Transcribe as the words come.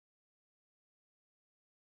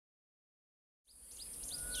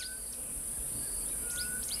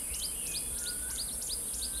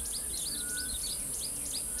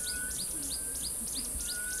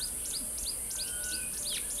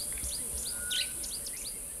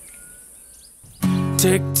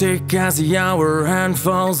Tick, tick as the hour hand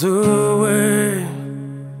falls away.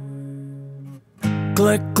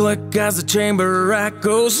 Click, click as the chamber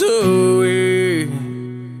echoes away.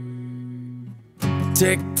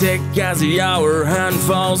 Tick, tick as the hour hand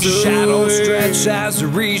falls away. Shadows stretch as we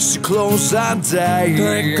reach the close of day.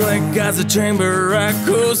 Click, click as the chamber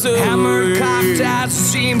echoes away. Hammer cocked as it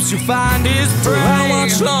seems to find his prey. How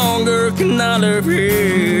much longer can I live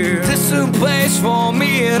here? This is a place for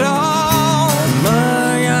me at all.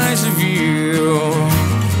 My eyes of you,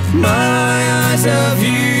 my eyes of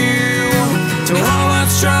you. So how much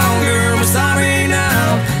stronger must I be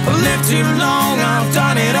now? I've lived too long, I've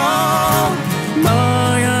done it all.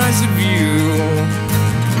 My eyes of you,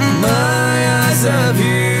 my eyes of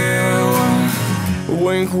you.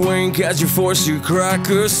 Wink, wink as you force to crack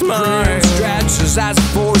a smile. Stretches as you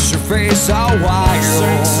force your face all wild.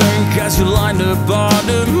 Sink, sink as you line the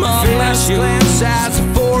bottom of my shoes. Glance as a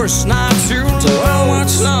force not too low. So how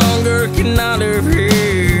much longer can I live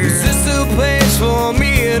here? Is this the place for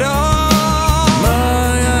me at all?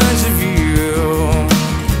 My eyes of you,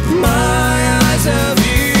 my eyes of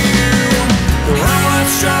you. How much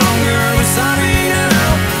stronger must I be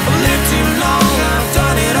now? I've lived too long, I've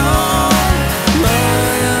done it all. My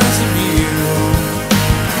eyes of you,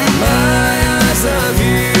 my eyes of you.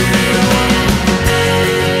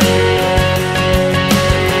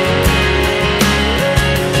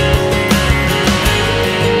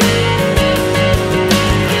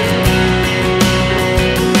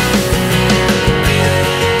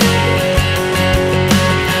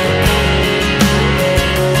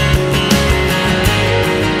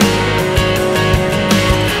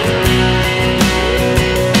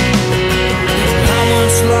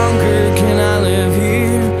 Longer can I live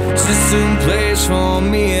here? Is this some place for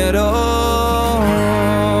me at all?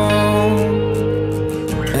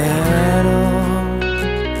 At all.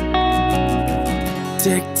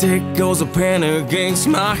 Tick, tick goes a pen against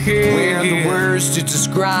my head. Where the words to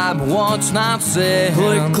describe what's not said.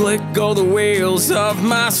 Click, click go the wheels of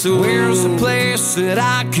my soul. Where's the place that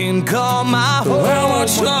I can call my home? How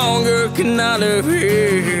much longer can I live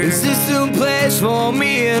here? Is this some place for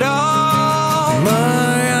me at all?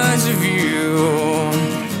 My eyes of you,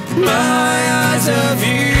 my eyes of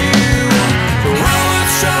you. How much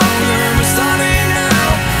stronger must I be now?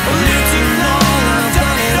 I've lived too long, I've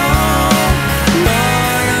done it all.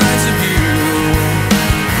 My eyes of you,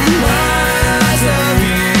 my eyes of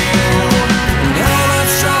you. How much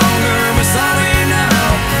stronger must I be now?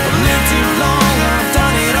 I've lived too long, I've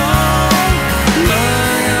done it all.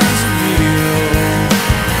 My eyes of you,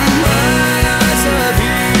 my eyes of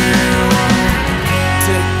you.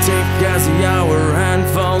 Tick, tick as the hour hand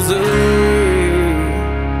falls away.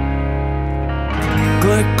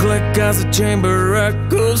 Click, click as the chamber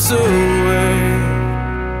echoes away.